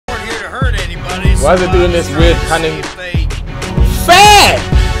Why is it doing this weird panning? Fair!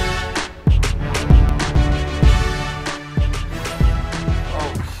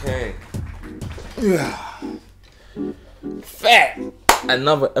 Okay. Fair!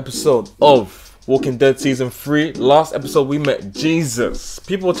 Another episode of Walking Dead Season 3. Last episode we met Jesus.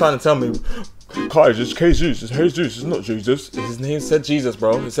 People were trying to tell me, Kai, it's Jesus, it's Jesus, it's not Jesus. His name said Jesus,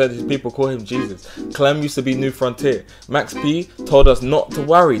 bro. He said his people call him Jesus. Clem used to be New Frontier. Max P told us not to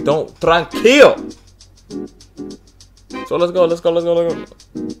worry, don't tranquil. So let's go.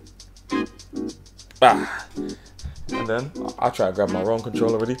 Ah. And then I'll try to grab my wrong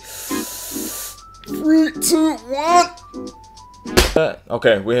controller already. 3, 2, 1.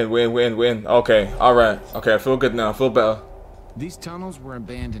 Okay, we're in. Okay, alright. Okay, I feel good now. I feel better. These tunnels were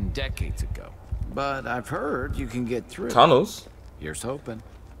abandoned decades ago, but I've heard you can get through. Tunnels? Here's hoping.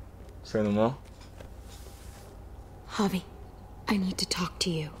 Say no more. Javi, I need to talk to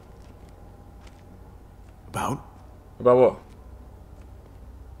you. About what?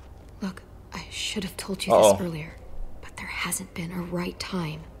 Look, I should have told you this earlier, but there hasn't been a right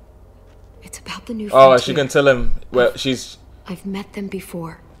time. It's about the new frontier. She can tell him where she's... I've met them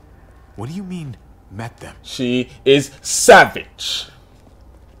before. What do you mean, met them? She is savage.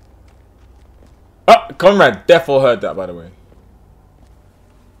 Oh, Conrad defo heard that, by the way.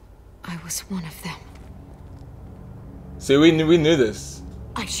 I was one of them. See, we knew this.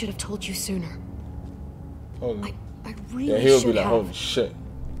 I should have told you sooner. Holy. I really yeah, he'll should be like, have. holy shit.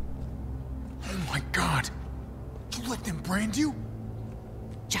 Oh my god! You let them brand you?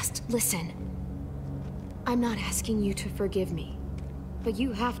 Just listen. I'm not asking you to forgive me, but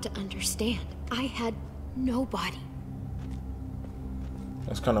you have to understand. I had nobody.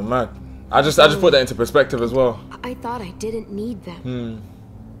 That's kind of mad. I just put that into perspective as well. I thought I didn't need them,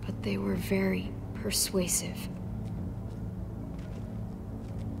 but they were very persuasive.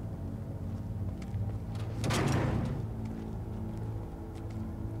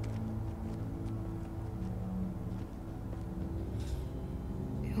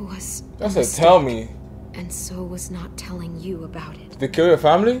 It was That's a tell me. And so was not telling you about it. Did they kill your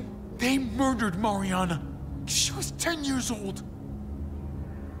family? They murdered Mariana. She was 10 years old.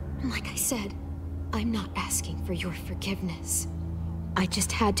 Like I said, I'm not asking for your forgiveness. I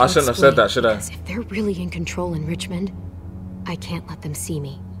just had to I shouldn't have said that, should I? Because if they're really in control in Richmond, I can't let them see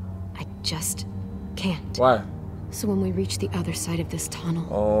me. I just can't. Why? So when we reach the other side of this tunnel...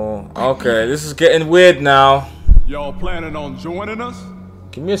 Oh, okay. This is getting weird now. Y'all planning on joining us?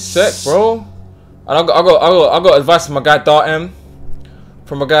 Give me a sec, bro. I got advice from my guy Dart M,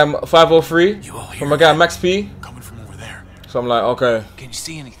 from my guy 503, from my guy Max P. Coming from over there. So I'm like, okay. Can you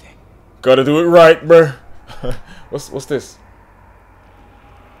see anything? Gotta do it right, bro. What's this?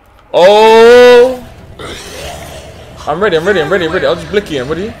 Oh! I'm ready. I'll just blicky him.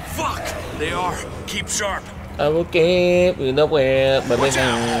 What are you? Fuck! They are. Keep sharp. I will keep in the web.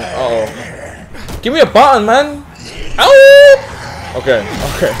 Uh-oh. Give me a button, man. Ow! Okay.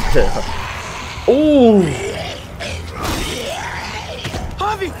 Ooh!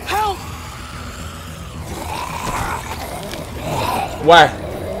 Javi, help! Why?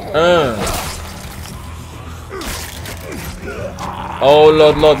 Oh,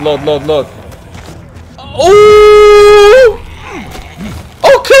 Lord. Ooh!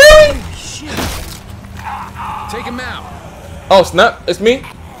 Okay! Take him out. Oh, snap. It's me?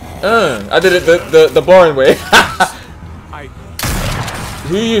 I did it the boring way.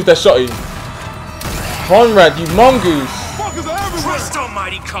 Who used that shotty? Conrad, you mongoose. Christ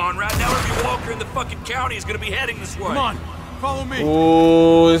almighty, Conrad. Now every walker in the fucking county is gonna be heading this way. Come on, follow me.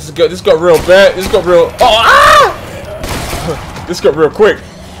 Ooh, this got real bad. This got real... Oh, ah! This got real quick.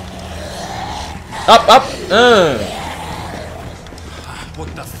 Up.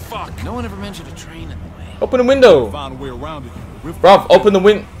 What the fuck? No one ever mentioned a train in the way. Open the window. Find a way around it. Bruv, open the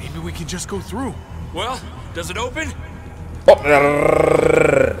window. Maybe we can just go through. Well, does it open?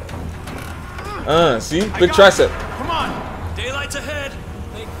 See? Big tricep. Come on. Daylight's ahead.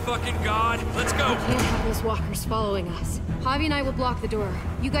 Thank fucking God. Let's go. Can't have those walkers following us. Javi and I will block the door.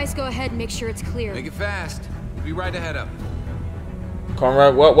 You guys go ahead and make sure it's clear. Make it fast. We'll be right ahead up.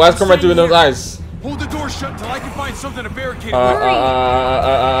 Conrad, why is Conrad doing those eyes? Hold the door shut till I can find something to barricade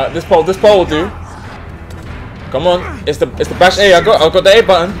it. This pole will do. Come on, it's the bash A. I got the A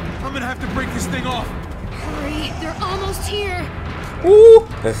button. I'm gonna have to break this thing off. Hurry, they're almost here. Woo!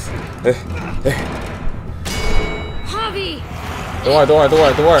 Javi! Don't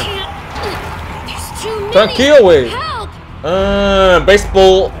worry. There's too many. Tranquilo way. Help!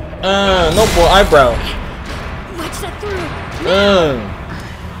 Baseball. No more eyebrow. Watch that through.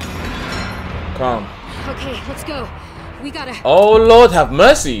 Calm. Okay, let's go. We gotta... Oh Lord, have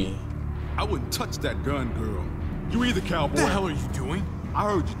mercy. I wouldn't touch that gun, girl. You either, cowboy. What the hell are you doing? I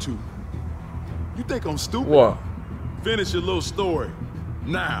heard you too. You think I'm stupid? What? Finish your little story.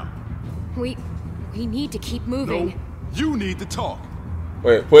 Now. We need to keep moving. No, you need to talk.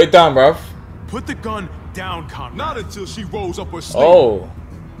 Wait, put it down, bruv. Put the gun down, Conrad. Not until she rolls up her sleeve. Oh.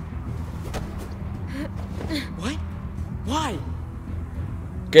 What? Why?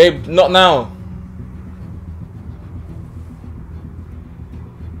 Gabe, not now.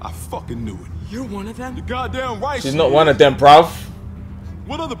 I fucking knew it. You're one of them? You're goddamn right. She's not one of them, bruv.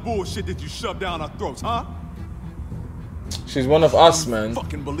 What other bullshit did you shove down our throats, huh? She's one of us, man.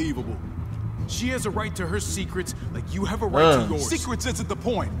 Fucking believable. She has a right to her secrets like you have a right to yours. Secrets isn't the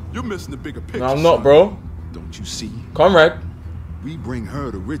point. You're missing the bigger picture. No, I'm not, son. bro. Don't you see? Comrade. We bring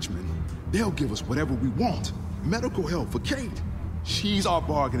her to Richmond. They'll give us whatever we want. Medical help for Kate. She's our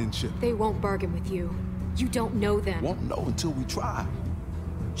bargaining chip. They won't bargain with you. You don't know them. Won't know until we try.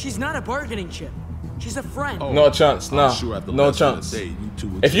 She's not a bargaining chip. She's a friend. No chance, I'm nah. sure at the No last of the chance. day, you two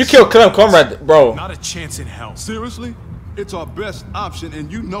will If you just- kill Clem, Comrade, bro. Not a chance in hell. Seriously? It's our best option and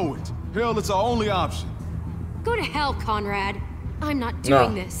you know it. Hell, it's our only option. Go to hell, Conrad. I'm not No.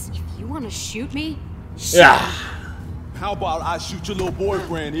 doing this. If you want to shoot me, Yeah. How about I shoot your little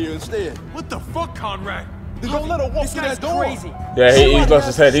boyfriend here instead? What the fuck, Conrad? Then don't let her walk This through guy's that door. crazy. Yeah, he's lost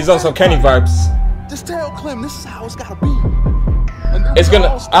his head. He's on some Kenny vibes. Just tell Clem this is how it's gotta be. And then It's we gonna.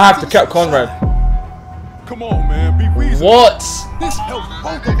 all I have stick to cap the Conrad. side. Come on, man, be reasonable. What? This helps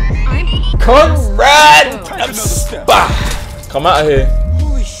both of us. I'm Conrad! Take another step. Bah! Come out of here.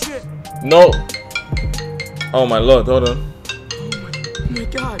 Holy shit. No. Oh my lord, hold on. Oh my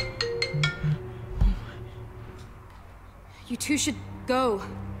god. You two should go.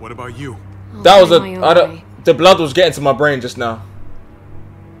 What about you? I'll That was find my own I don't, way. the blood was getting to my brain just now.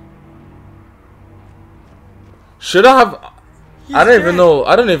 Should I have? I don't even dead. know.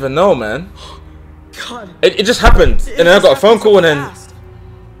 I don't even know, man. God. It just happened, and then I got a phone call, and then Fast.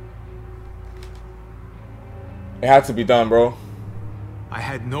 it had to be done, bro. I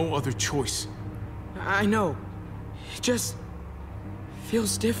had no other choice. I know. It just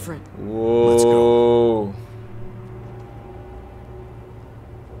feels different. Whoa.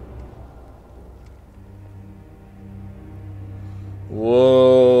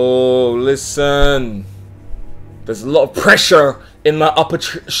 Whoa, listen. There's a lot of pressure in my upper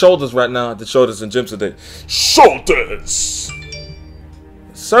shoulders right now. The shoulders and gym today. Shoulders!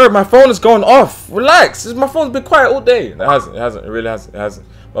 Sir, my phone is going off. Relax. My phone's been quiet all day. It hasn't. It hasn't. It really hasn't. It hasn't.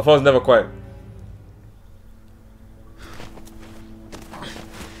 My phone's never quiet.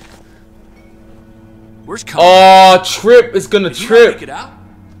 Where's Conrad? Oh, Trip is gonna Did you not trip. make it out?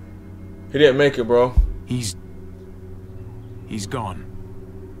 He didn't make it, bro. He's gone.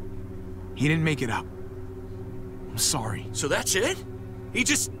 He didn't make it out. I'm sorry. So that's it? He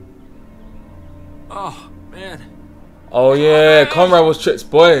just... Oh, man. Oh yeah, Conrad was Trip's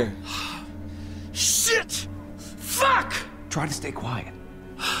boy. Shit! Fuck! Try to stay quiet.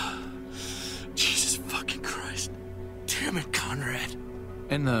 Jesus fucking Christ. Damn it, Conrad.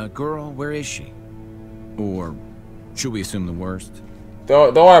 And the girl, where is she? Or should we assume the worst?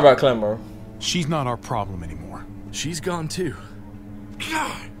 Don't worry about Clem, bro. She's not our problem anymore. She's gone too.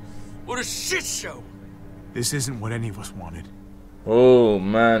 God, what a shit show. This isn't what any of us wanted. Oh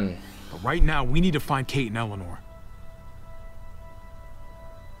man. But right now, we need to find Kate and Eleanor.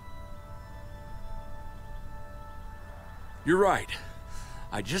 You're right.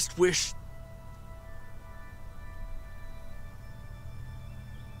 I just wish...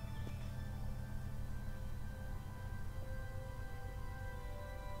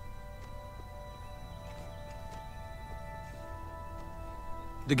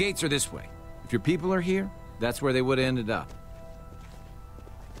 The gates are this way. If your people are here, that's where they would have ended up.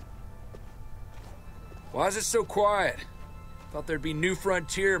 Why is it so quiet? Thought there'd be New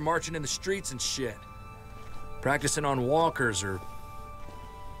Frontier marching in the streets and shit. Practicing on walkers or...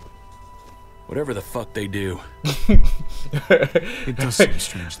 whatever the fuck they do. It does seem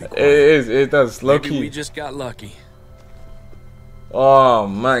strangely quiet. It does. Low Maybe we key. just got lucky. Oh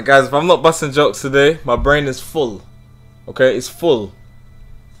man, guys, if I'm not busting jokes today, my brain is full. Okay, it's full.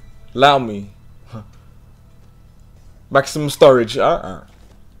 Allow me. Maximum storage.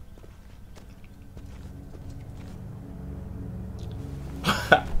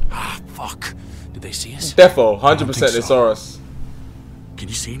 Fuck. Did they see us? Defo, 100% think they so. saw us. Can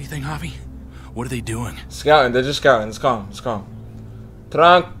you see anything, Javi? What are they doing? Scouting, they're just scouting. It's calm, it's calm.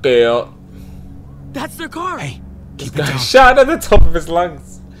 Tranquil. That's their car. Hey, This keep it guy down. shot at the top of his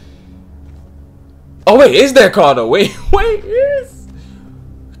lungs. Oh wait, is there a car though? Wait, is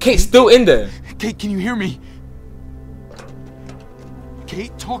Kate's still in there. Kate, can you hear me?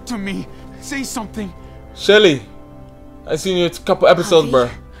 Kate, talk to me. Say something. Shelly, I seen you a couple episodes, bro.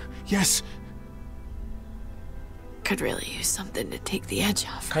 Yes. Could really use something to take the edge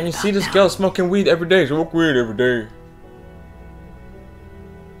off. Can you see this girl smoking weed every day? She smoke weed every day.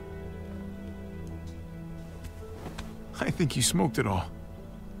 I think you smoked it all.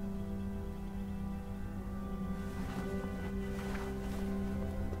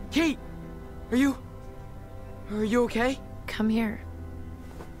 Kate, are you okay? Come here.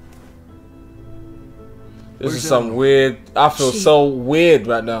 This is some weird. I feel so weird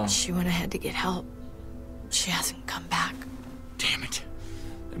right now. She went ahead to get help. She hasn't come back. Damn it.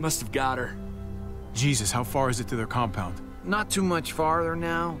 They must have got her. Jesus, how far is it to their compound? Not too much farther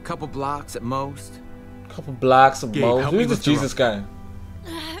now. A couple blocks at most. Couple blocks of Gabe, moles. help me Who's this lift her Jesus up. guy?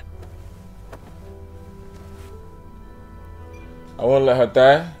 I won't let her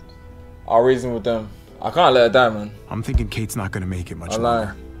die. I'll reason with them. I can't let her die, man. I'm thinking Kate's not gonna make it much I lie.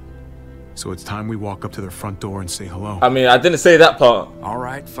 longer. So it's time we walk up to their front door and say hello. I mean, I didn't say that part. All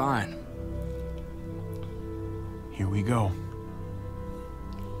right, fine. Here we go.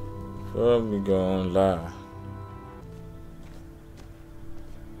 Where we gonna lie?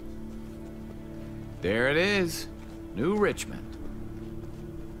 There it is. New Richmond.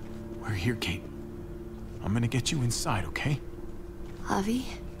 We're here, Kate. I'm gonna get you inside, okay? Avi,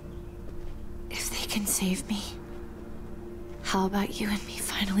 if they can save me, how about you and me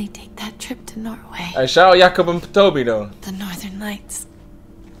finally take that trip to Norway? Hey, shout out Jacob and Toby though. The Northern Lights.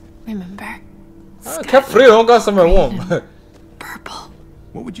 Remember? Kept free, don't got somewhere warm. Purple.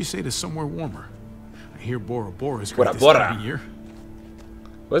 What would you say to somewhere warmer? I hear Bora Bora's Bora great this time Bora. of year.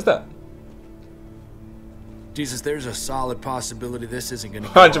 What's that? Jesus, there's a solid possibility this isn't gonna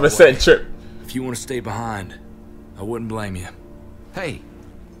go our way. 100% trip. If you want to stay behind, I wouldn't blame you. Hey,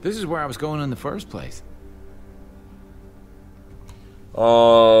 this is where I was going in the first place.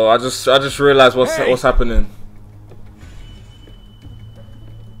 Oh, I just realized what's happening.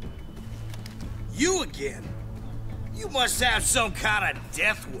 You again? You must have some kind of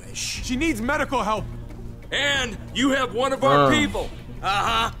death wish. She needs medical help. And you have one of our people.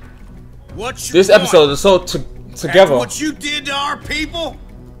 Uh-huh. What you This want? episode is so together. After what you did to our people?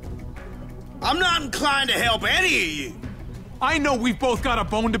 I'm not inclined to help any of you. I know we've both got a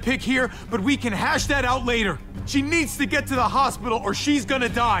bone to pick here, but we can hash that out later. She needs to get to the hospital or she's gonna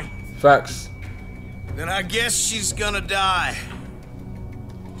die. Facts. Then I guess she's gonna die.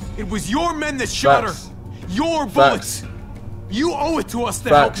 It was your men that shot Facts. her. Your bullets. You owe it to us to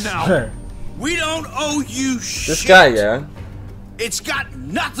help Facts. now. We don't owe you shit. This guy, yeah. It's got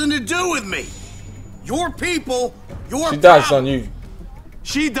nothing to do with me. Your people, your She dies problem. on you.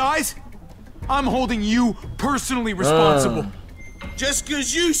 She dies, I'm holding you personally responsible. Just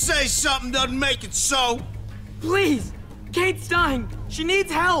because you say something doesn't make it so. Please! Kate's dying! She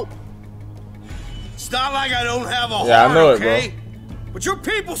needs help! It's not like I don't have a heart, Yeah, I know it, okay? But your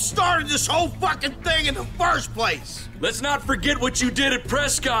people started this whole fucking thing in the first place. Let's not forget what you did at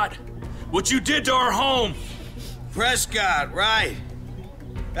Prescott. What you did to our home. Prescott, right?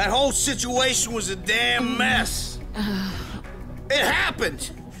 That whole situation was a damn mess. It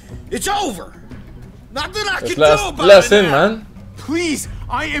happened. It's over. Nothing I can do about Let us it in, now. man. Please,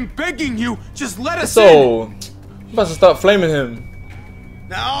 I am begging you, just let us in. So, I'm about to start flaming him.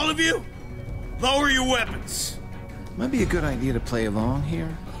 Now, all of you, lower your weapons. Might be a good idea to play along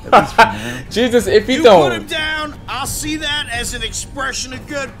here. At least for now. Jesus, if you You put him don't. down, I'll see that as an expression of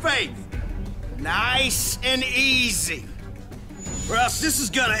good faith. Nice and easy. Or else this is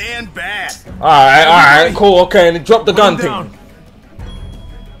gonna end bad. Alright, cool, okay, and drop the gun Put him thing.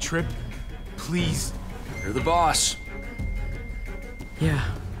 Trip, please. You're the boss. Yeah,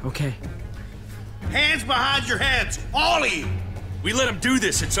 okay. Hands behind your heads, all of you. We let him do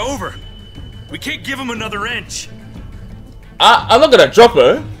this, it's over. We can't give him another inch. I'm not gonna drop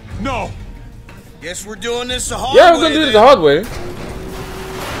her. No. Guess we're doing this the hard Yeah, way. we're gonna do this then. the hard way.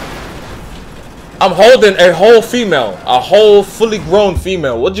 I'm holding a whole female. A whole fully grown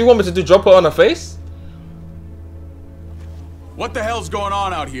female. What do you want me to do? Drop her on her face? What the hell's going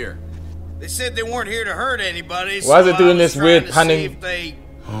on out here? They said they weren't here to hurt anybody. Why is it so doing I was this weird trying to see panning? if they...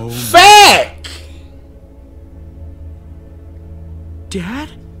 Fuck! Dad?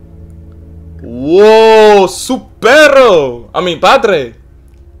 Whoa, supero! I mean, padre.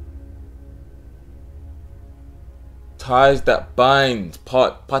 Ties that bind,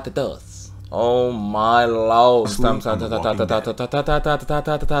 part that does. Oh my lord! Alright.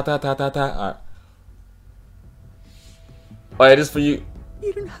 Oh yeah, this for you.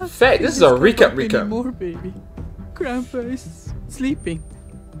 You don't have Fact, this is a recap. anymore, baby. Grandpa is sleeping.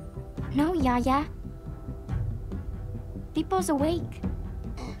 No, Yaya. People's awake.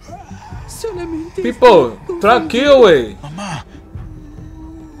 People, tranquilo, güey. Mamá.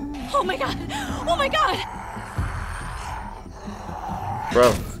 Oh my god! Oh my god!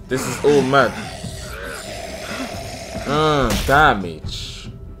 Bro, this is all mad.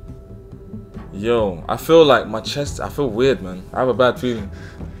 Damage. Yo, I feel like my chest, I feel weird, man. I have a bad feeling.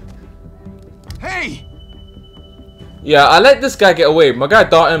 Hey! Yeah, I let this guy get away. My guy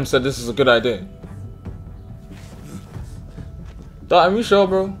Dartem said this is a good idea. Dartem, you sure,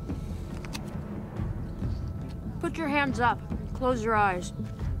 bro? Put your hands up. Close your eyes.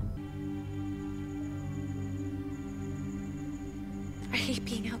 I hate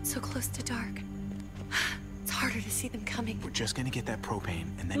being out so close to dark. It's harder to see them coming. We're just gonna get that propane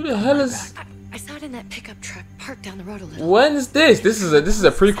and then Who the hell right is? back. I saw it in that pickup truck parked down the road a little. When is this? This is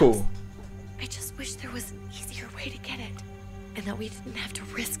a prequel. I just wish there was an easier way to get it, and that we didn't have to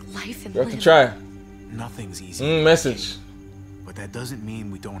risk life and You have limb. to try. Nothing's easy. Message. But that doesn't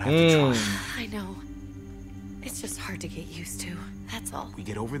mean we don't have to try. I know. It's just hard to get used to. That's all. We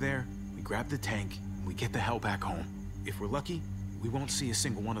get over there, we grab the tank, and we get the hell back home. If we're lucky, we won't see a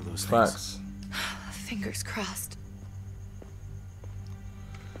single one of those things. Facts. Fingers crossed.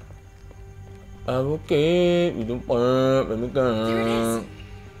 Okay, we don't There it is.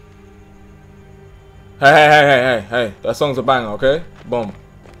 Hey, that song's a banger, okay? Boom.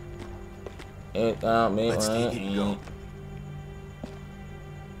 Let's take it and go.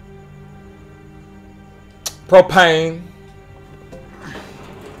 Propane.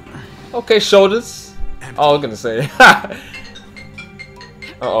 Okay, shoulders. Oh, I was gonna say.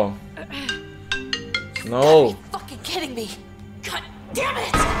 Uh-oh. No. Fucking kidding me. God damn it!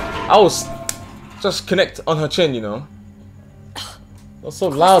 I was just connect on her chin, you know. Not so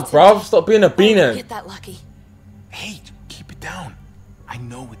loud, bruv. Stop being a beaner. Get that lucky. Hey, keep it down. I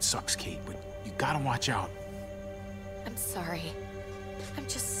know it sucks, Kate, but you gotta watch out. I'm sorry. I'm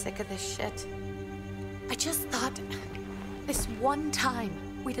just sick of this shit. I just thought this one time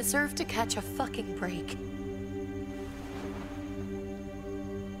we deserve to catch a fucking break.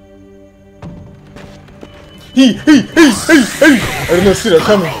 Hey! I didn't see that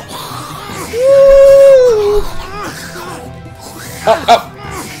coming. Up.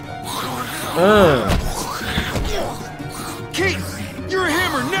 Kate, you're a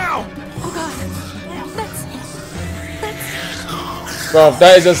hammer now! Oh god. That's Bro,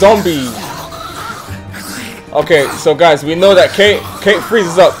 that is a zombie. Okay, so guys, we know that Kate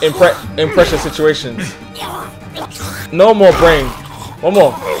freezes up in pressure situations. No more brain. One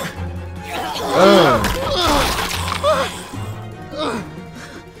more.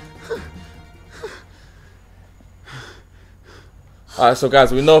 Alright, so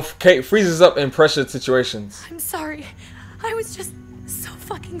guys, we know Kate freezes up in pressure situations. I'm sorry. I was just so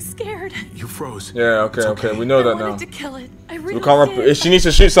fucking scared. You froze. Yeah, okay. We know that I now. wanted to kill it. I really We can't did. if she needs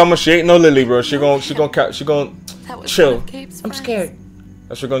to shoot someone, she ain't no Lily, bro. She gon' That was chill. one of Gabe's I'm friends. scared.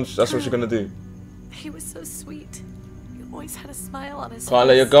 That's what she's gonna do. He was so sweet. He always had a smile on his Can't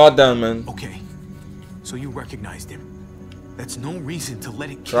let your face. guard down, man. Okay, so you recognized him. That's no reason to let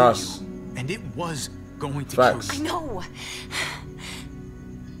it kill Trust. you. And it was going to Facts. kill I you. know.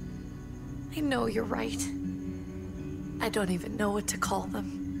 I know you're right. I don't even know what to call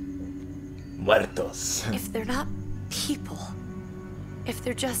them. Muertos. If they're not people, if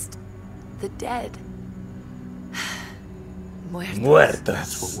they're just the dead. Muertos.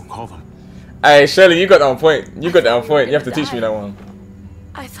 That's what we'll call them. Hey, Shelly, you got that on point. You have to teach me that one.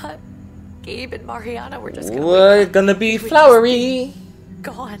 I thought Gabe and Mariana were just gonna We're wake up. gonna be We would just flowery.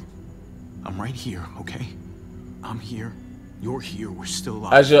 Gone. I'm right here, okay? I'm here. You're here. We're still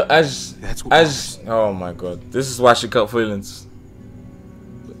alive. That's what oh my god, this is why she got feelings.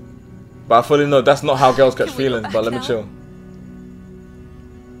 But I fully know that's not how girls catch Can we go feelings. back But let me now? chill.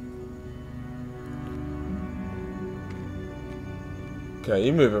 Okay,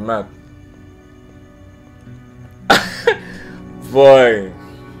 you moving mad, boy.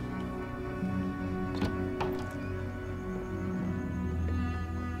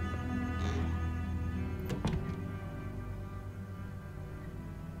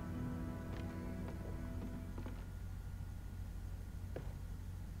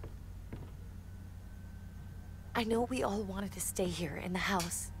 I know we all wanted to stay here in the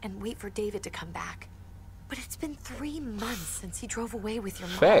house and wait for David to come back. But it's been 3 months since he drove away with your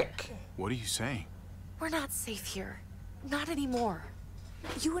mom. Feck. What are you saying? We're not safe here. Not anymore.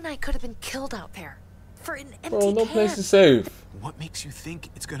 You and I could have been killed out there. For an empty Bro, no can. place to save. What makes you think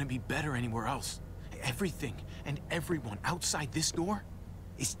it's gonna be better anywhere else? Everything and everyone outside this door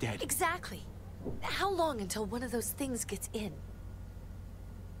is dead. Exactly. How long until one of those things gets in?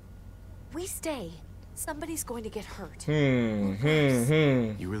 We stay, Somebody's going to get hurt.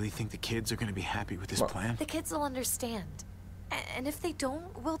 You really think the kids are gonna be happy with this plan? The kids will understand. And if they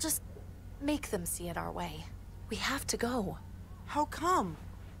don't, we'll just make them see it our way. We have to go. How come?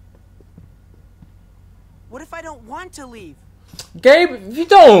 What if I don't want to leave? Gabe, if you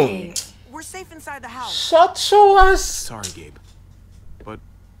don't. Gabe. We're safe inside the house. Shut your ass. Sorry, Gabe. But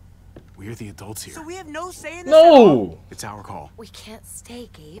we're the adults here. So we have no say in this at all? No. It's our call. We can't stay,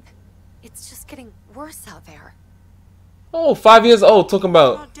 Gabe. It's just getting worse out there. Oh, 5 years old, talking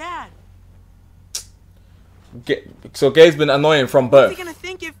Oh, about. Dad. So Gabe's been annoying from What's birth. he gonna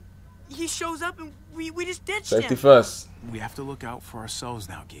think if he shows up and we just ditched Safety him? first. We have to look out for ourselves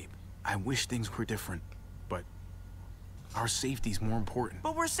now, Gabe. I wish things were different, but our safety's more important.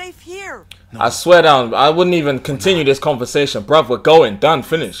 But we're safe here. No, I swear down, I wouldn't even continue this conversation. Bruv, we're going. Done.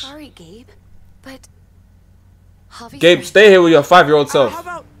 Finish. Sorry, Gabe. But Javi Gabe, said stay here with your 5-year-old self. How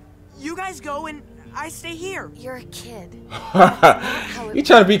about you guys go and I stay here? you're a kid. You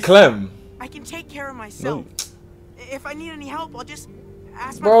trying to be Clem. I can take care of myself. If I need any help, I'll just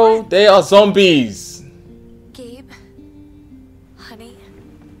ask my Bro, friend. they are zombies. Gabe, honey,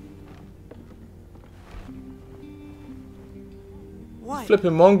 What?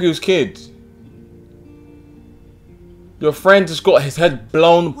 Flipping mongoose kid. Your friend just got his head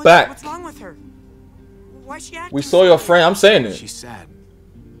blown back. What's wrong with her? Why's she acting? We saw your friend. I'm saying it. she's sad.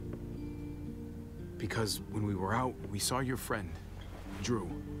 Because when we were out, we saw your friend, Drew.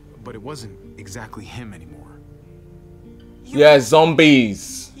 But it wasn't exactly him anymore. Yeah,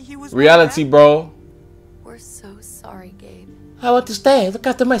 zombies. He was Reality, bro. we're so sorry, Gabe. I want to stay. Look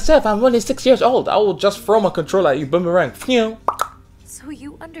after myself. I'm only 6 years old. I will just throw my controller at you. Boomerang. Phew. So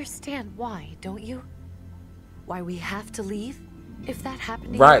you understand why, don't you? Why we have to leave? If that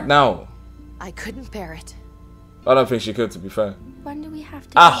happened to Right you, now. I couldn't bear it. I don't think she could, to be fair. When do we have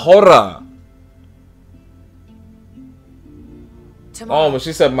to? Ahora. Tomorrow. Oh, but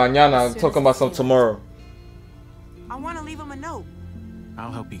she said mañana. As soon Talking as about it's some daylight. tomorrow. I want to leave him a note.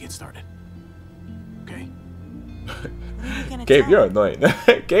 I'll help you get started. Okay? What are you gonna Gabe, tell you're him? annoying.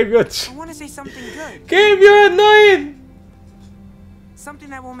 Gabe, you're... I want to say something good. Gabe, you're annoying. Something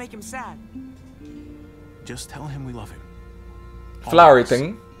that won't make him sad. Just tell him we love him. Flowery Always.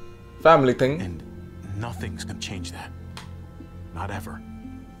 thing. Family thing. And nothing's gonna change that. Not ever.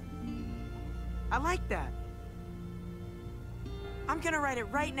 I like that. I'm gonna write it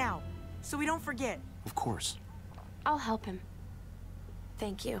right now, so we don't forget. Of course. I'll help him.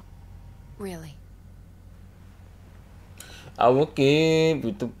 Thank you. Really. I will give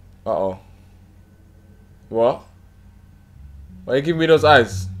you the... Uh-oh. What? Why you give me those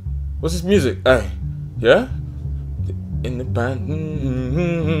eyes? What's this music? Hey. Yeah? In the band.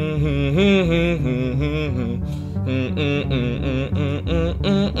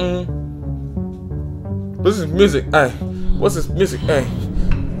 What's this music? Hey. What's this music? Hey.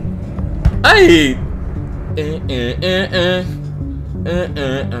 Hey.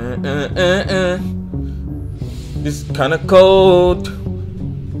 This kinda cold.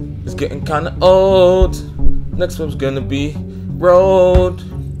 It's getting kinda old. Next one's gonna be road.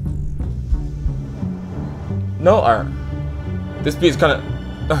 No, alright. This beat is kinda.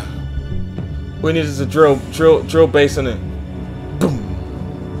 We need is a drill bass in it. Boom,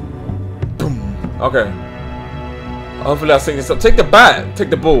 boom. Okay. Hopefully I'll sing this up. Take the bat. Take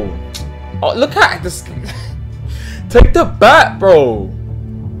the ball. Oh, look at this. Take the bat, bro.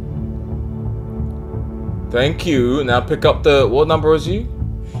 Thank you. Now pick up the. What number was you?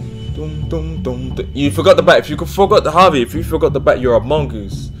 Dum, dum, dum, dum. You forgot the bat. If you forgot the Harvey, if you forgot the bat, you're a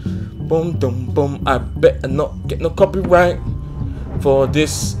mongoose. Boom, dum, boom. I better not get no copyright for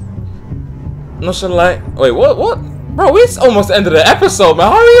this. Nonchalant. Wait, what? Bro, it's almost the end of the episode,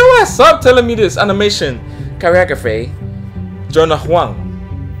 man. Hurry your ass up telling me this animation choreography. Jonah Huang.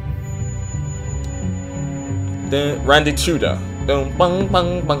 Then Randy Tudor. Bang, bang,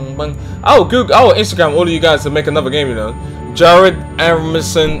 bang, bang, bang. I'll Instagram all of you guys to make another game, you know. Jared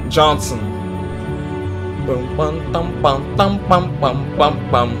Emerson Johnson. Bum, bum, bum, bum, bum, bum, bum,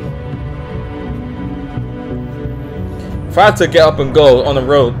 bum, bum. If I had to get up and go on the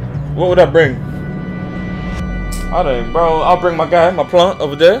road, what would I bring? I don't know, bro. I'll bring my guy, my plant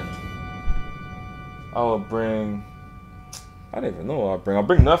over there. I will bring. I don't even know what I'll bring. I'll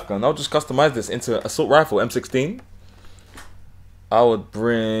bring Nerf gun. I'll just customize this into assault rifle M16. I'll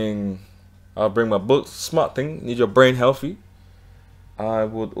bring my book. Smart thing. Need your brain healthy. I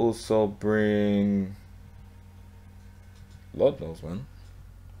would also bring. Lord knows, man.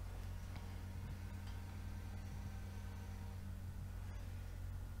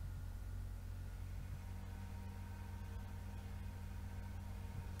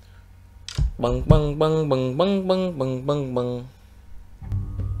 Bang bang bang bang bang bang bang bang bang.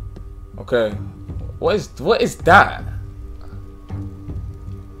 Okay. What is that?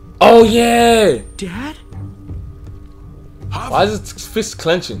 Oh yeah! Dad? Why is his fist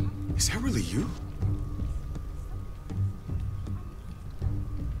clenching? Is that really you?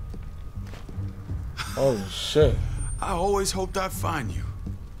 Oh shit. I always hoped I'd find you.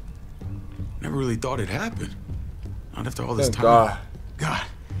 Never really thought it'd happen. Not after all this Thank time. God. God,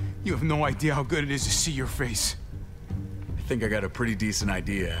 you have no idea how good it is to see your face. I think I got a pretty decent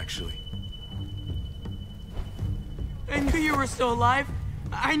idea, actually. I knew you were still alive.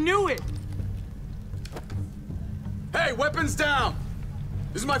 I knew it. Hey, weapons down!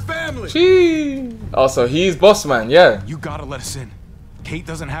 This is my family! Gee. Also, he's boss man, yeah. You gotta let us in. Kate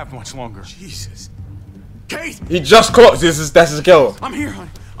doesn't have much longer. Jesus. Kate! He just clocked that's his girl. I'm here, honey.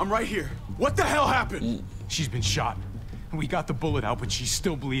 I'm right here. What the hell happened? She's been shot. And we got the bullet out, but she's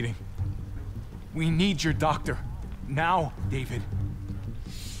still bleeding. We need your doctor. Now, David.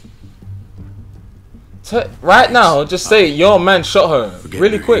 Right now, just say your man shot her.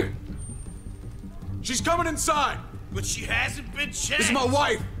 Really quick. She's coming inside! But she hasn't been checked. This is my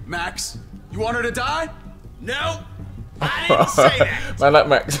wife, Max. You want her to die? No, I didn't say that. Man like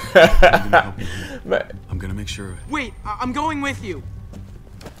Max. I'm gonna make sure of it. Wait, I'm going with you.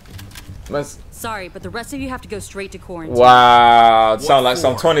 Sorry, but the rest of you have to go straight to quarantine. Wow, it sounds like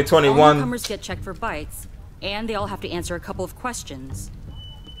some All 2021. newcomers get checked for bites, and they all have to answer a couple of questions.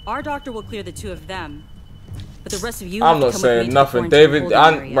 Our doctor will clear the two of them, but the rest of you have I'm to not come with me saying to the nothing, quarantine David.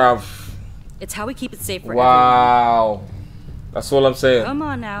 holding area. Bruv. It's how we keep it safe for Wow. That's all I'm everyone. saying. Come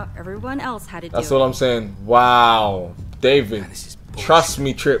on now, everyone else had to do That's it. all I'm saying. Wow. David. Trust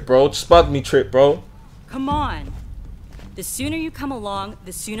me, Trip, bro. Spud me, Trip, bro. Come on. The sooner you come along,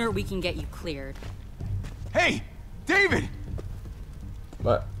 the sooner we can get you cleared. Hey, David!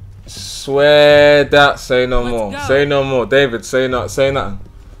 But swear that. Say no Let's more. go. Say no more. David, say nothing. Say nothing.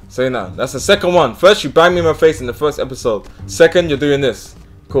 Say nothing. That's the second one. First, you banged me in my face in the first episode. Second, you're doing this.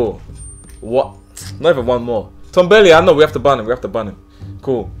 Cool. What? Not even one more. Tom Bailey, I know we have to ban him. We have to ban him.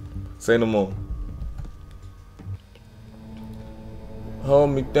 Cool. Say no more. Hold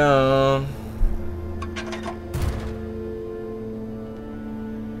me down.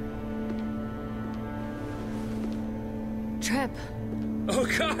 Trip. Oh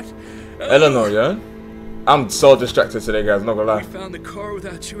God! Eleanor, yeah? I'm so distracted today, guys. Not gonna lie. We found the car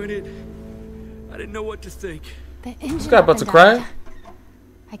without you in it. I didn't know what to think. The engine guy about up to and cry? died.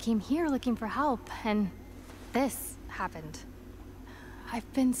 I came here looking for help, and this happened.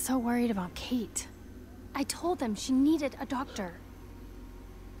 I've been so worried about Kate. I told them she needed a doctor.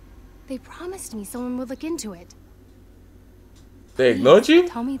 They promised me someone would look into it. They ignored you?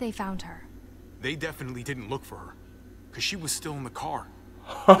 Tell me they found her. They definitely didn't look for her, because she was still in the car.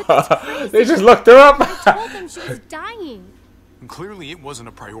 They just looked her up. I told them she was dying. And clearly it wasn't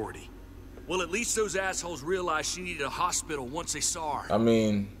a priority. Well, at least those assholes realized she needed a hospital once they saw her. I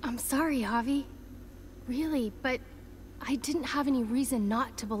mean... I'm sorry, Javi. Really, but I didn't have any reason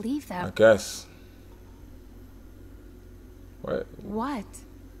not to believe them. I guess. What? What?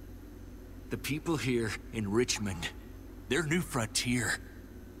 The people here in Richmond, they're New Frontier.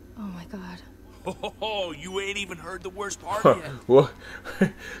 Oh my God. Oh, you ain't even heard the worst part yet. What?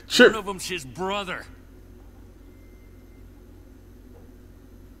 Trip. One of them's his brother.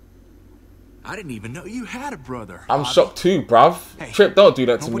 I didn't even know you had a brother. I'm shocked too, bruv. Hey, Trip, don't do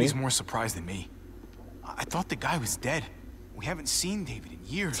that to me. Nobody's more surprised than me. I thought the guy was dead. We haven't seen David in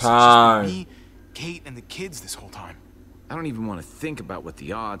years. Time. It's just been me, Kate, and the kids this whole time. I don't even want to think about what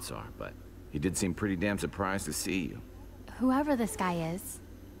the odds are, but he did seem pretty damn surprised to see you. Whoever this guy is,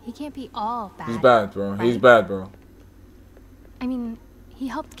 he can't be all bad. He's bad, bro. right? He's bad, bro. I mean, he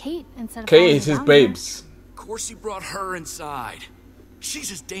helped Kate instead of Kate following is his around babes. Of course he brought her inside. She's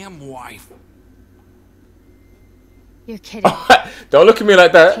his damn wife. her. You're kidding. Don't look at me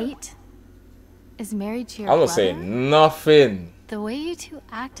like that. Kate is married to your I'm not brother? saying nothing. The way you two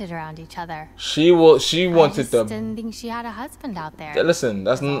acted around each other. She wanted I just the... didn't think she had a husband out there. Listen,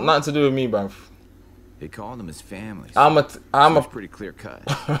 that's nothing to do with me, bruv. They called him his family. I'm a pretty clear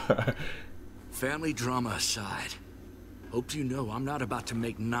cut. Family drama aside, hope you know I'm not about to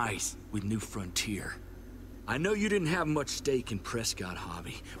make nice with New Frontier. I know you didn't have much stake in Prescott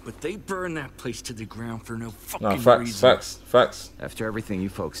Hobby, but they burned that place to the ground for no fucking reason. Facts. After everything you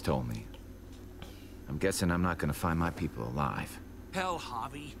folks told me, I'm guessing I'm not gonna find my people alive. Hell,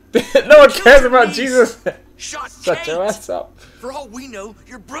 Hobby. No one cares about Jesus. Shut your ass up. For all we know,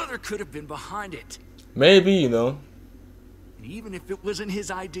 your brother could have been behind it. Maybe, you know. And even if it wasn't his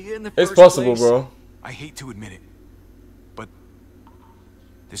idea in the It's first possible, place, bro. I hate to admit it, but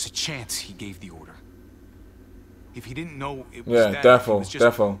there's a chance he gave the order. If he didn't know it was that, he was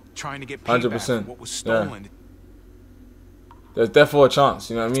just trying to get payback for what was stolen. There's definitely a chance,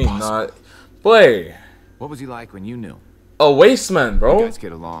 you know what I mean? Nah, boy. What was he like when you knew? A waste man, bro. You guys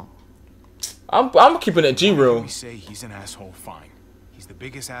get along? I'm keeping it G-real. We say he's an asshole, fine. He's the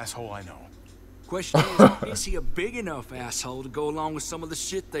biggest asshole I know. Question is he a big enough asshole to go along with some of the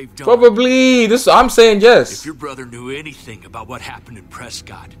shit they've done? Probably. I'm saying yes. If your brother knew anything about what happened in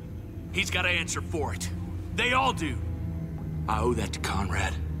Prescott, he's got to answer for it. They all do. I owe that to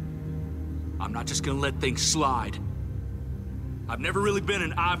Conrad. I'm not just gonna let things slide. I've never really been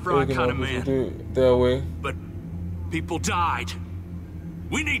an eye-for-eye kind of man. But people died.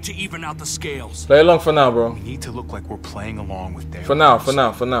 We need to even out the scales. Play along for now, bro. We need to look like we're playing along with their For now.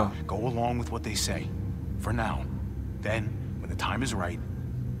 Go along with what they say. For now. Then, when the time is right,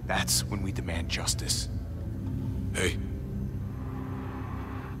 that's when we demand justice. Hey.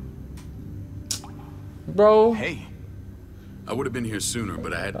 Bro. Hey. I would have been here sooner,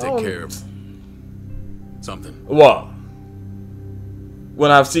 but I had to take care of something. What? When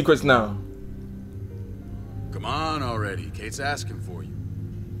I have secrets now. Come on already. Kate's asking for you.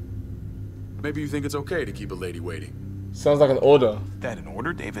 Maybe you think it's okay to keep a lady waiting. Sounds like an order. That an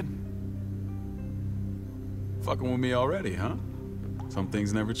order, David? Fucking with me already, huh? Some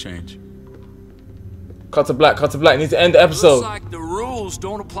things never change. Cut to black. Need to end the episode. Looks like the rules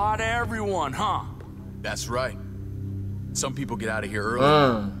don't apply to everyone, huh? That's right. Some people get out of here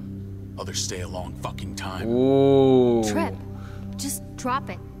early. Others stay a long fucking time. Ooh. Trip. Just drop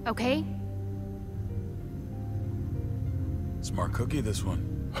it, okay? Smart cookie, this one.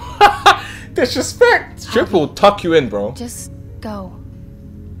 Disrespect. Trip will tuck you in, bro. Just go.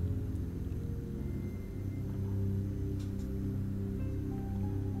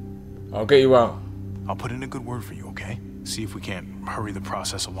 I'll get you out. I'll put in a good word for you, okay? See if we can't hurry the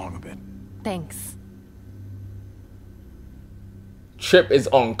process along a bit. Thanks. Trip is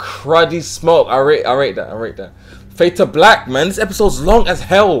on cruddy smoke. I rate that. Fade to black, man. This episode's long as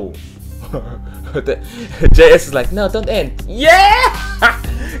hell. JS is like, no, don't end. Yeah!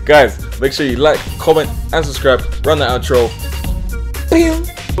 Guys, make sure you like, comment, and subscribe. Run the outro.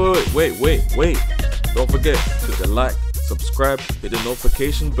 Wait. Don't forget to hit the like, subscribe, hit the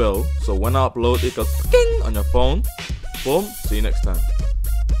notification bell so when I upload it goes ping on your phone. Boom. See you next time.